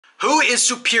Who is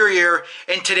superior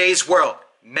in today's world?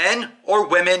 Men or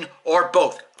women or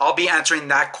both? I'll be answering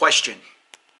that question.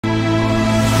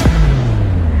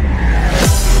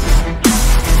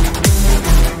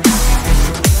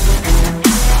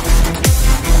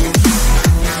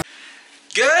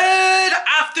 Good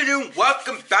afternoon.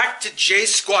 Welcome back to J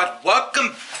Squad.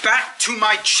 Welcome back to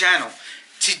my channel.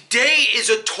 Today is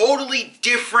a totally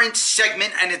different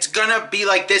segment, and it's gonna be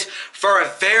like this for a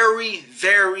very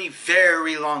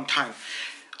long time.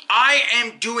 I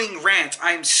am doing rants.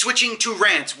 I am switching to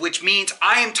rants, which means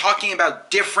I am talking about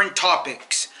different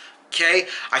topics. Okay?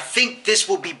 I think this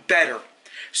will be better.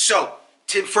 So,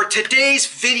 for today's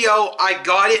video, I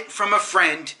got it from a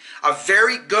friend, a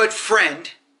very good friend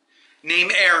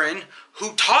named Aaron,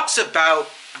 who talks about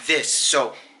this.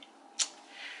 So,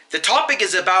 the topic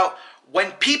is about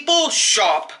when people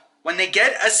shop, when they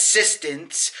get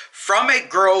assistance from a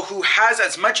girl who has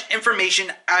as much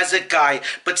information as a guy,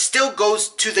 but still goes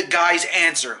to the guy's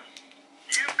answer.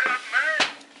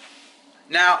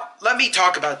 Now, let me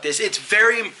talk about this. It's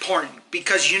very important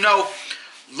because, you know,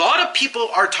 a lot of people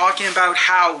are talking about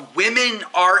how women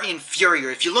are inferior.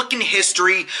 If you look in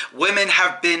history, women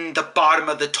have been the bottom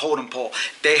of the totem pole.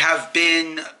 They have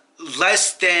been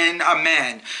less than a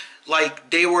man. Like,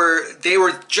 they were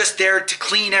just there to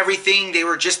clean everything. They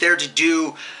were just there to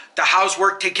do the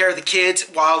housework, take care of the kids,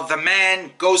 while the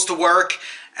man goes to work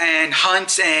and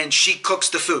hunts and she cooks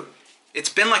the food. It's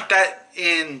been like that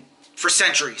for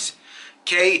centuries.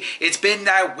 Okay? It's been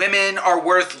that women are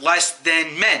worth less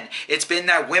than men. It's been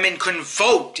that women couldn't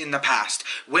vote in the past.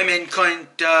 Women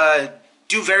couldn't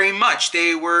do very much.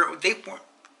 They were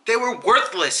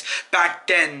worthless back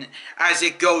then as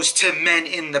it goes to men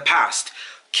in the past.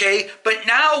 Okay, but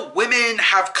now women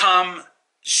have come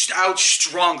out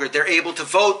stronger. They're able to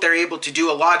vote. They're able to do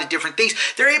a lot of different things.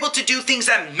 They're able to do things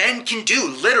that men can do,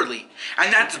 literally.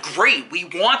 And that's great. We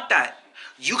want that.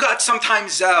 You got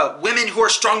sometimes women who are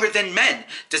stronger than men.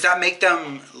 Does that make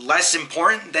them less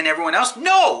important than everyone else?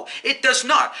 No, it does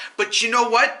not. But you know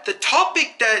what? The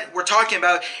topic that we're talking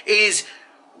about is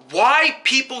why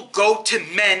people go to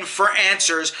men for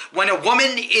answers when a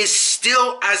woman is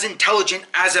still as intelligent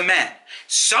as a man.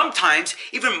 Sometimes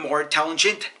even more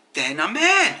intelligent than a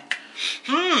man.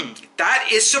 That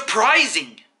is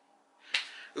surprising.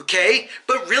 Okay?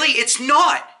 But really, it's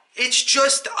not. It's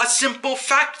just a simple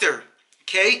factor.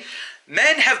 Okay?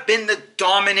 Men have been the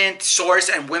dominant source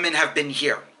and women have been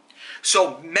here.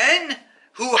 So men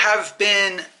who have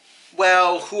been,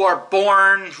 well, who are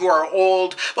born, who are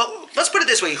old, well, let's put it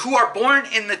this way, who are born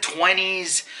in the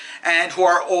 20s and who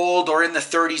are old, or in the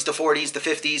 30s, the 40s, the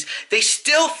 50s, they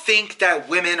still think that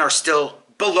women are still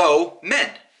below men.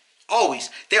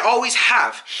 Always. They always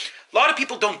have. A lot of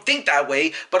people don't think that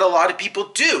way, but a lot of people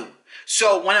do.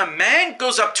 So when a man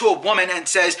goes up to a woman and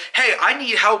says, hey, I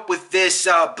need help with this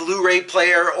Blu-ray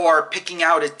player or picking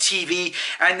out a TV,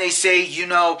 and they say, you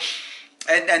know,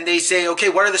 and they say, okay,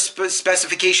 what are the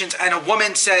specifications? And a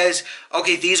woman says,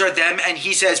 okay, these are them. And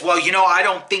he says, well, you know, I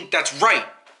don't think that's right.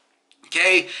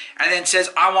 Okay? And then says,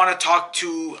 I want to talk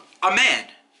to a man.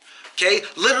 Okay?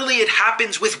 Literally, it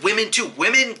happens with women too.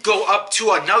 Women go up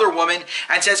to another woman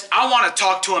and says, I want to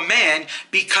talk to a man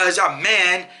because a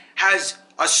man has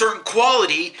a certain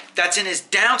quality that's in his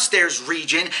downstairs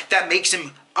region that makes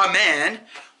him a man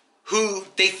who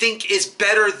they think is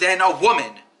better than a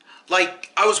woman. Like,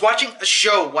 I was watching a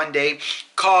show one day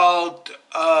called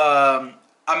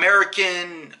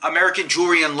American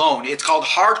Jewelry and Loan. It's called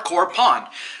Hardcore Pawn.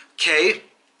 Okay?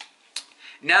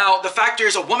 Now, the factor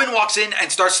is a woman walks in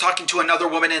and starts talking to another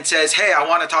woman and says, hey, I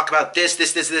want to talk about this,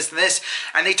 and this.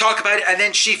 And they talk about it, and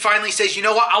then she finally says, you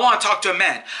know what? I want to talk to a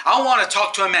man. I want to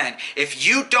talk to a man. If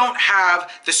you don't have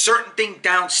the certain thing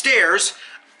downstairs,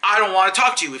 I don't want to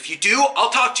talk to you. If you do,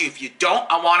 I'll talk to you. If you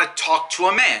don't, I want to talk to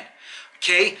a man.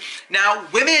 Okay? Now,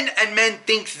 women and men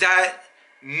think that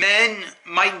men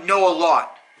might know a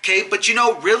lot. Okay? But you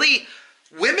know, really,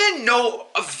 women know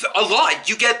a lot.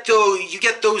 You get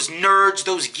those nerds,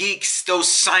 those geeks, those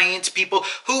science people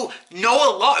who know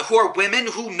a lot, who are women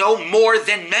who know more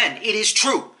than men. It is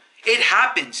true. It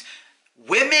happens.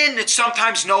 Women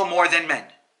sometimes know more than men.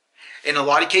 In a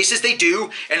lot of cases they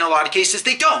do, in a lot of cases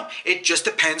they don't. It just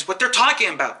depends what they're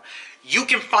talking about. You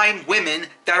can find women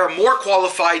that are more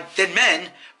qualified than men,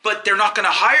 but they're not going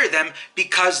to hire them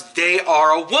because they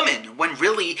are a woman, when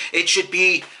really it should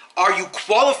be, are you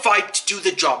qualified to do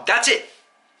the job? That's it.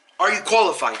 Are you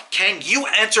qualified? Can you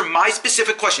answer my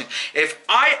specific question? If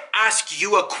I ask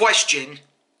you a question,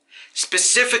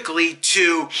 specifically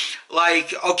to,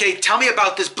 like, okay, tell me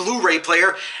about this Blu-ray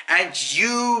player, and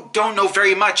you don't know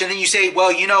very much, and then you say,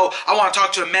 well, you know, I want to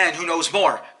talk to a man who knows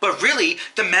more. But really,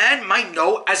 the man might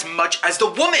know as much as the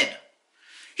woman.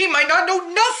 He might not know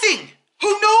nothing.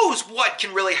 Who knows what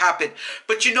can really happen?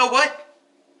 But you know what?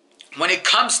 When it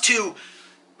comes to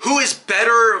who is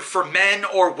better for men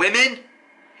or women,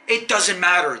 it doesn't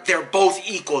matter. They're both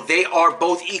equal. They are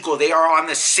both equal. They are on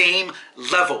the same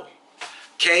level.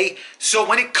 Okay? So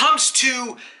when it comes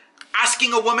to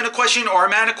asking a woman a question or a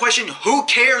man a question, who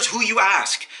cares who you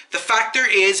ask? The factor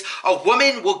is a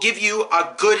woman will give you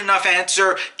a good enough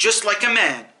answer just like a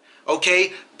man.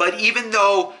 Okay? But even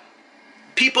though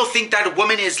people think that a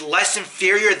woman is less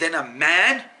inferior than a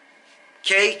man,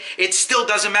 okay, it still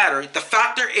doesn't matter. The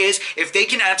factor is if they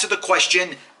can answer the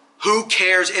question, who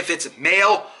cares if it's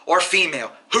male or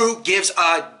female? Who gives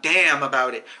a damn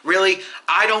about it? Really,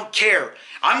 I don't care.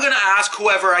 I'm going to ask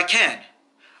whoever I can.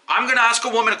 I'm going to ask a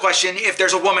woman a question if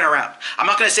there's a woman around. I'm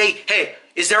not going to say, hey,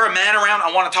 is there a man around?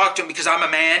 I want to talk to him because I'm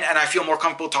a man and I feel more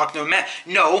comfortable talking to a man.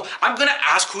 No, I'm going to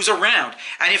ask who's around.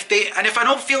 And if I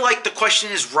don't feel like the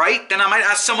question is right, then I might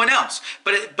ask someone else.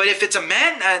 But if it's a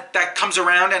man that comes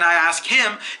around and I ask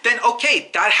him, then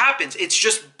okay, that happens. It's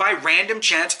just by random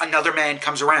chance another man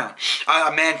comes around.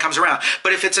 A man comes around.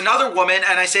 But if it's another woman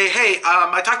and I say, hey,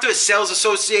 I talked to a sales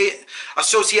associate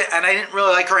and I didn't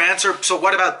really like her answer, so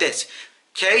what about this?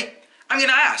 Okay, I'm going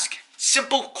to ask.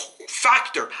 Simple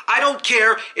factor. I don't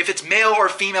care if it's male or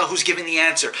female who's giving the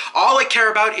answer. All I care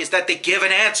about is that they give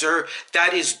an answer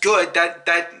that is good,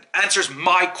 that answers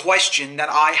my question that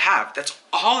I have. That's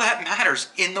all that matters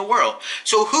in the world.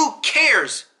 So who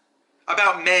cares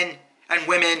about men and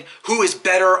women? Who is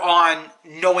better on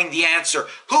knowing the answer?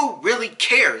 Who really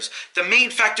cares? The main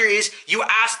factor is you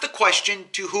ask the question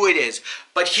to who it is.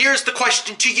 But here's the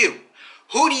question to you.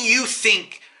 Who do you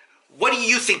think? What do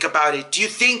you think about it? Do you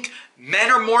think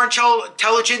men are more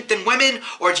intelligent than women,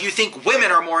 or do you think women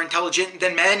are more intelligent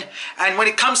than men? And when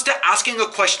it comes to asking a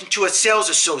question to a sales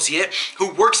associate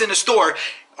who works in a store,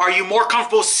 are you more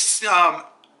comfortable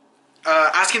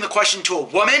asking the question to a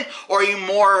woman, or are you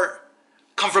more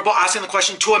comfortable asking the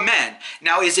question to a man?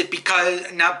 Now, is it because,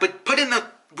 but put in the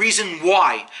reason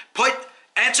why.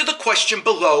 Answer the question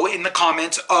below in the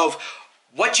comments of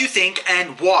what you think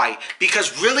and why,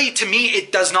 because really to me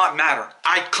it does not matter.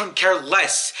 I couldn't care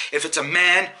less if it's a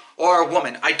man or a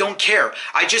woman. I don't care.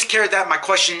 I just care that my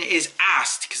question is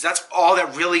asked, because that's all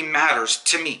that really matters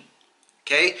to me.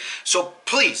 Okay, so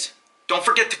please don't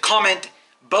forget to comment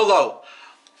below.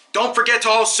 Don't forget to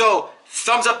also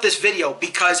thumbs up this video,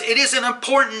 because it is an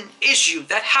important issue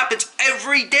that happens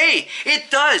every day.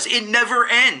 It does. It never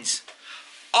ends.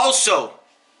 Also,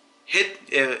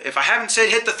 if I haven't said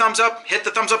hit the thumbs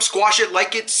up, squash it,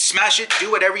 like it, smash it,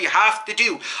 do whatever you have to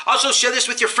do. Also, share this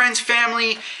with your friends,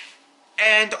 family,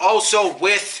 and also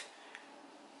with,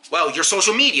 well, your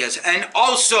social medias. And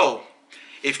also,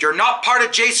 if you're not part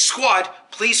of Jay's Squad,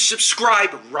 please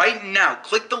subscribe right now.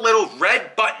 Click the little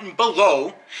red button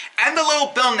below and the little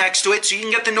bell next to it so you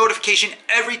can get the notification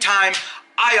every time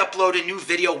I upload a new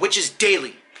video, which is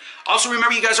daily. Also,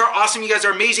 remember, you guys are awesome. You guys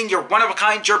are amazing. You're one of a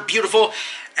kind. You're beautiful.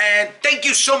 And thank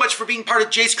you so much for being part of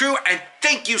Jay's crew. And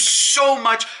thank you so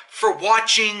much for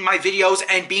watching my videos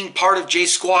and being part of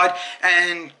Jay's Squad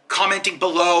and commenting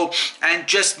below and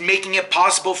just making it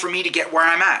possible for me to get where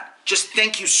I'm at. Just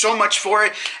thank you so much for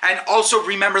it. And also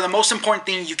remember, the most important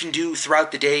thing you can do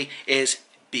throughout the day is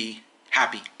be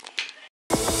happy.